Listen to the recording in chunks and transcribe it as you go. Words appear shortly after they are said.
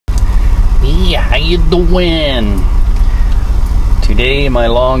how you doing? Today, my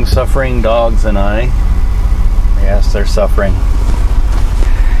long-suffering dogs and I, yes, they're suffering.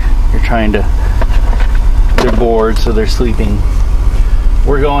 They're bored, so they're sleeping.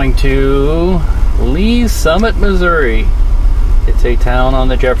 We're going to Lee's Summit, Missouri. It's a town on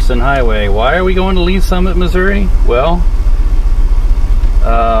the Jefferson Highway. Why are we going to Lee's Summit, Missouri? Well,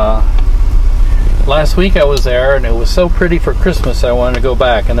 last week I was there and it was so pretty for Christmas I wanted to go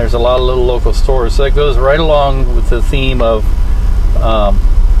back, and there's a lot of little local stores, so it goes right along with the theme of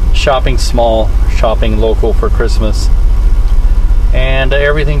shopping small, shopping local for Christmas. And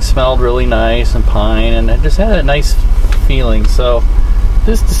everything smelled really nice and pine, and it just had a nice feeling. So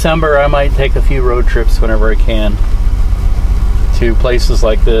this December I might take a few road trips whenever I can to places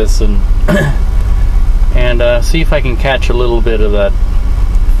like this and and see if I can catch a little bit of that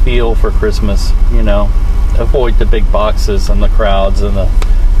feel for Christmas, you know. Avoid the big boxes and the crowds and the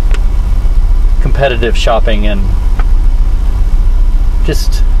competitive shopping, and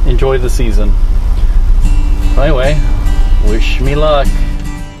just enjoy the season. Anyway, wish me luck.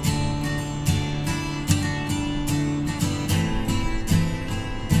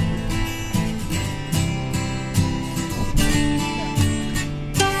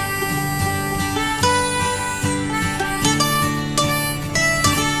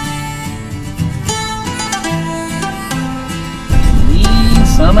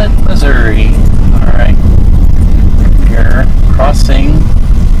 Summit, Missouri. Alright. Here, crossing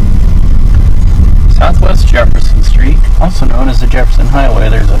Southwest Jefferson Street, also known as the Jefferson Highway.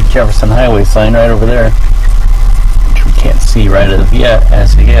 There's a Jefferson Highway sign right over there, which we can't see right as of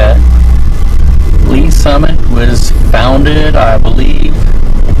yet. Lee's Summit was founded, I believe,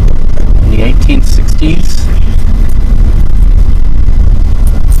 in the 1860s.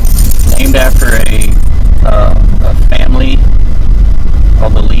 Named after a family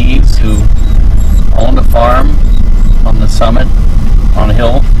called the Lees, who owned a farm on the summit, on a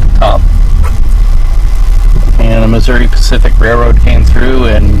hill top. And the Missouri Pacific Railroad came through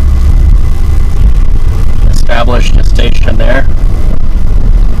and established a station there.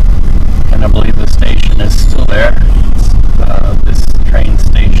 And I believe the station is still there. It's this train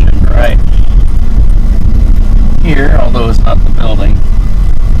station right here, although it's not the building.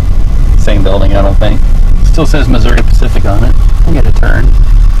 Same building, I don't think. Still says Missouri Pacific on it. I'll get a turn.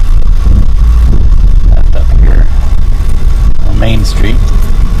 That's up here on Main Street.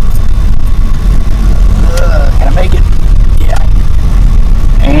 Can I make it? Yeah.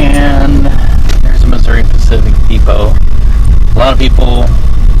 And there's a Missouri Pacific Depot. A lot of people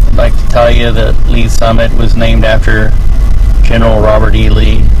would like to tell you that Lee's Summit was named after General Robert E.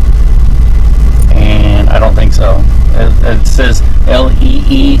 Lee. And I don't think so. It says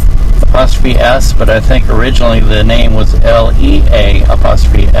L-E-E apostrophe S, but I think originally the name was L-E-A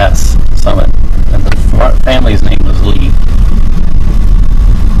apostrophe S Summit, and the family's name was Lee.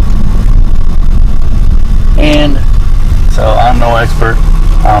 And so I'm no expert.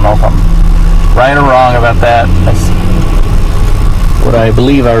 I don't know if I'm right or wrong about that. That's what I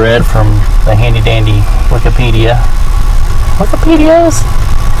believe I read from the handy dandy Wikipedia. Wikipedias.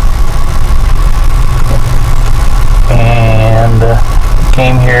 And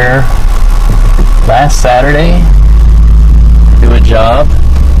came here last Saturday to do a job,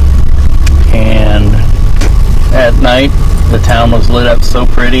 and at night the town was lit up so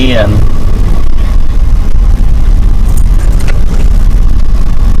pretty, and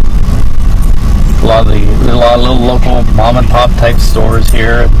a lot of little local mom and pop type stores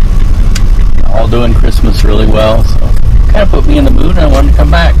here, all doing Christmas really well, so kind of put me in the mood and I wanted to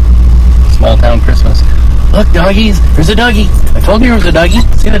come back. Small town Christmas. Look, doggies! There's a doggie! I told you there was a doggie!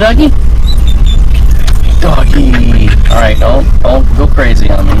 See the doggie? Doggie! Alright, don't go crazy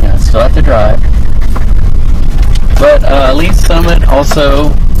on me. I still have to drive. But Lee's Summit also,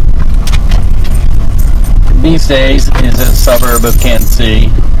 these days, is a suburb of Kansas City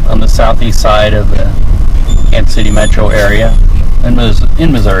on the southeast side of the Kansas City metro area in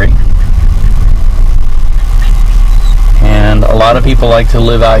Missouri. And a lot of people like to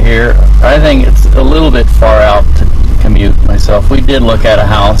live out here. I think it's a little bit far out to commute myself. We did look at a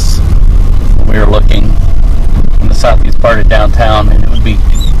house when we were looking in the southeast part of downtown, and it would be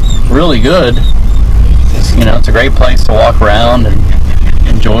really good. You know, it's a great place to walk around and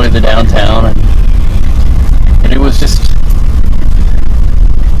enjoy the downtown, and it was just,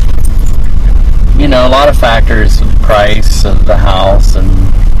 you know, a lot of factors, the price of the house and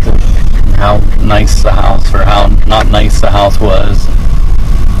how nice the house or how not nice the house was.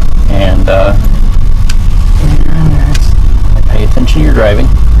 And pay attention to your driving.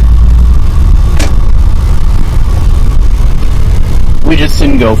 We just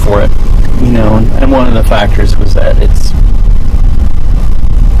didn't go for it. You know, and one of the factors was that it's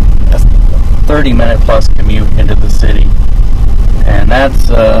a 30-minute plus commute into the city, and that's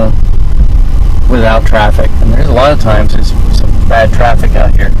without traffic. And there's a lot of times there's some bad traffic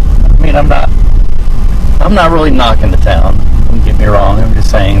out here. I mean, I'm not really knocking the town. Don't get me wrong. I'm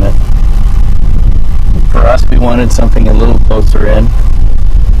just saying that for us, we wanted something a little closer in.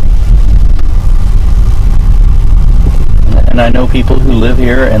 And I know people who live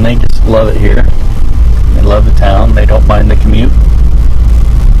here and they just love it here. They love the town. They don't mind the commute.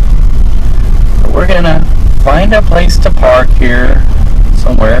 But we're going to find a place to park here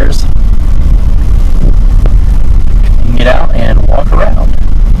somewheres and get out and walk around.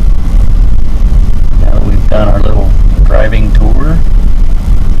 Now that we've done our little driving tour.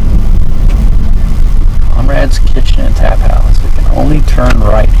 Conrad's Kitchen and Tap House. We can only turn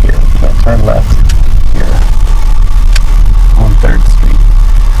right here. We can't turn left here on 3rd Street.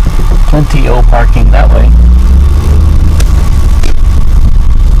 Plenty of parking that way.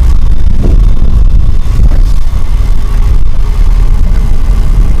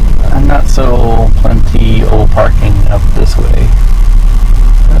 Not so plenty of parking up this way.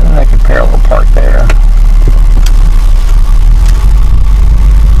 I could parallel park there.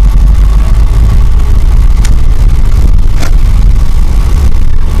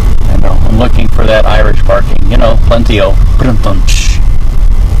 I know, I'm looking for that Irish parking. You know, plenty of.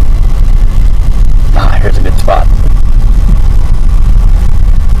 Ah, here's a good spot.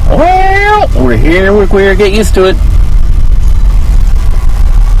 Well, we're here. We're get used to it.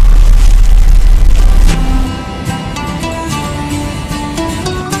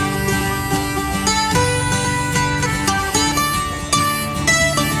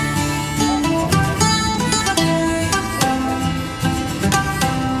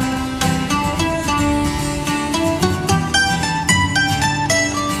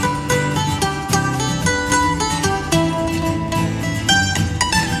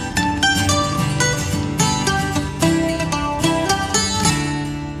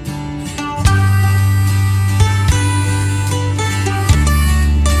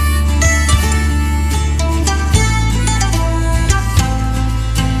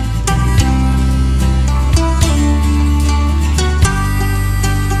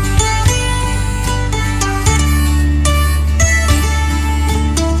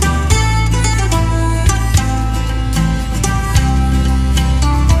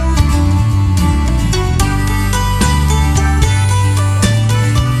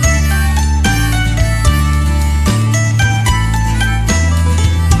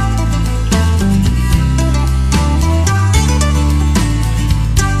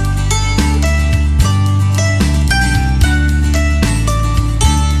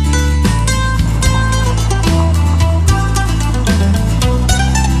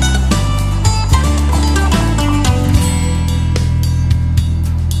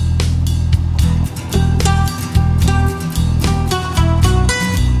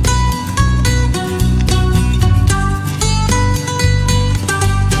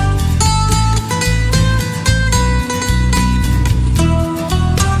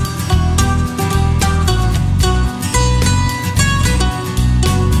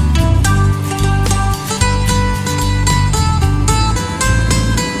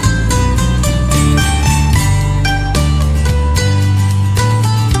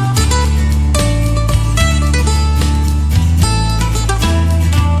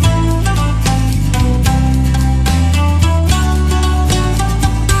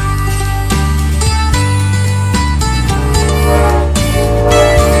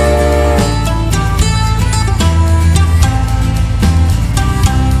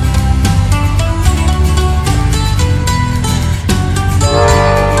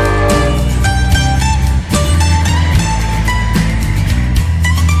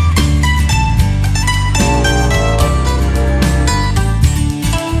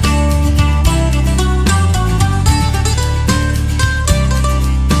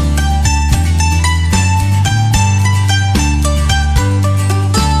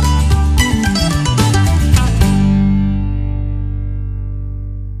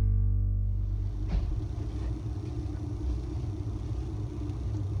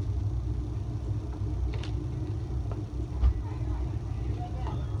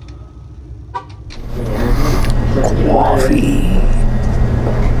 Coffee.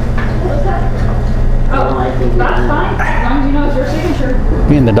 Oh, that's fine. As long as you know it's your signature.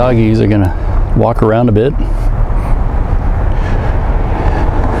 Me and the doggies are gonna walk around a bit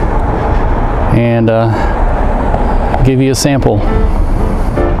and give you a sample.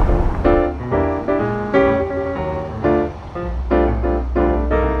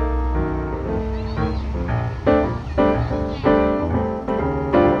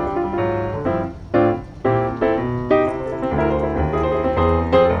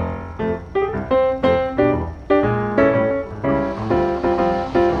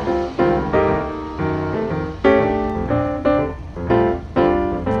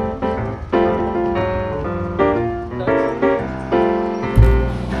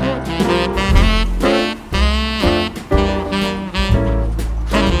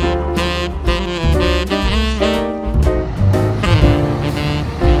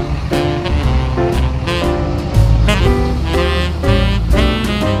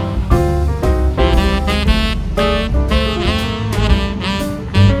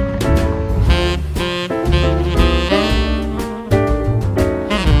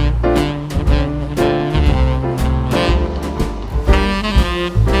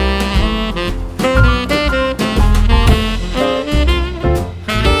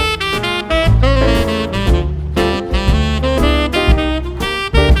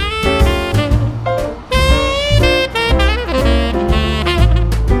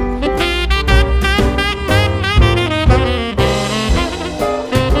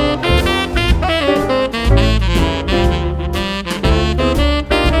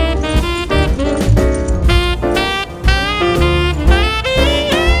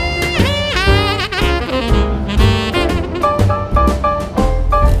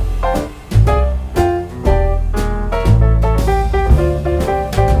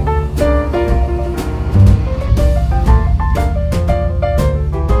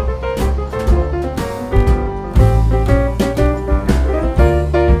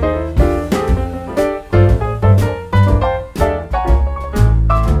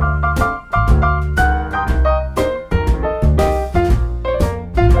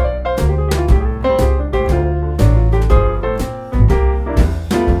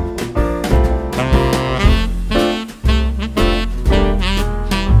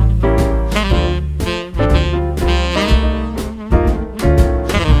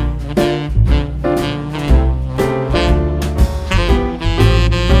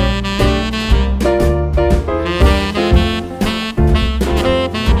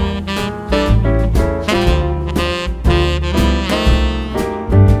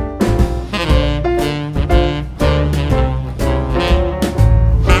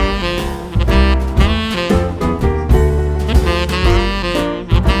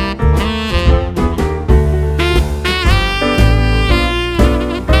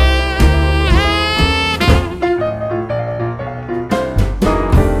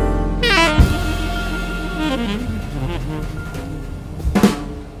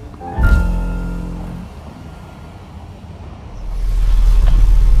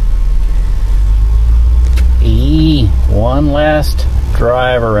 one last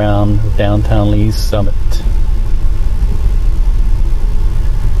drive around downtown Lee's Summit.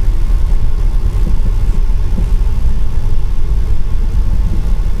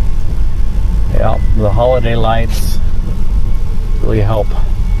 Yeah, the holiday lights really help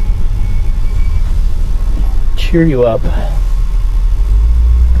cheer you up.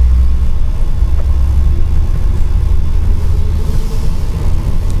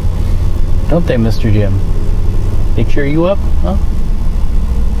 Don't they, Mr. Jim? They cheer you up, huh?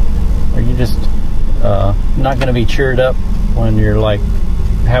 Are you just not going to be cheered up when you're like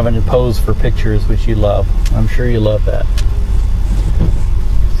having to pose for pictures, which you love? I'm sure you love that.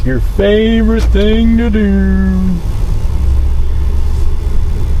 It's your favorite thing to do.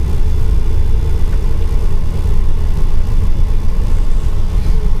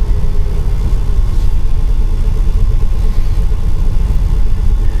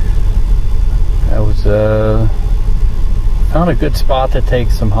 Found a good spot to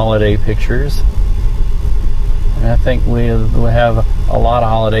take some holiday pictures, and I think we have a lot of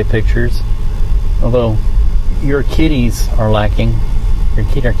holiday pictures, although your kitties are lacking, your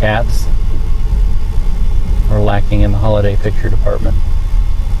kitty cats are lacking in the holiday picture department.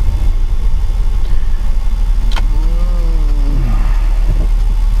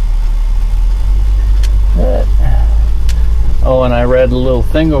 Oh, and I read a little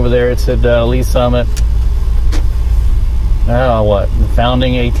thing over there. It said Lee's Summit,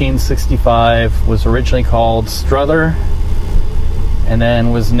 founding 1865, was originally called Strother, and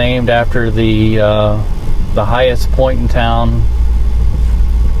then was named after the highest point in town,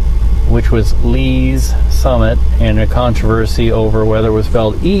 which was Lee's Summit, and a controversy over whether it was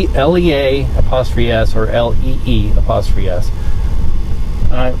spelled L-E-A'(S) or L-E-E'(S).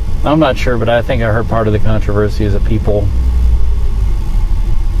 I'm not sure, but I think I heard part of the controversy is that people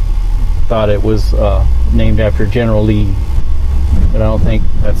thought it was named after General Lee, but I don't think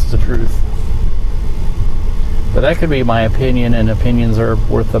that's the truth. But that could be my opinion, and opinions are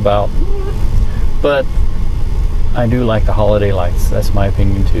worth about. But I do like the holiday lights. That's my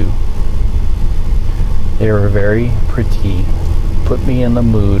opinion too. They are very pretty. Put me in the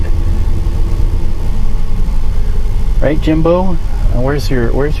mood. Right, Jimbo? Where's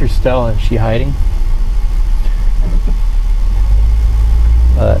your Stella? Is she hiding?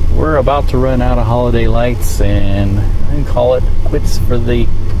 We're about to run out of holiday lights, and I call it quits for the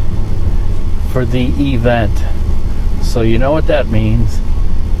event. So you know what that means.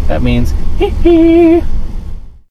 That means hee hee.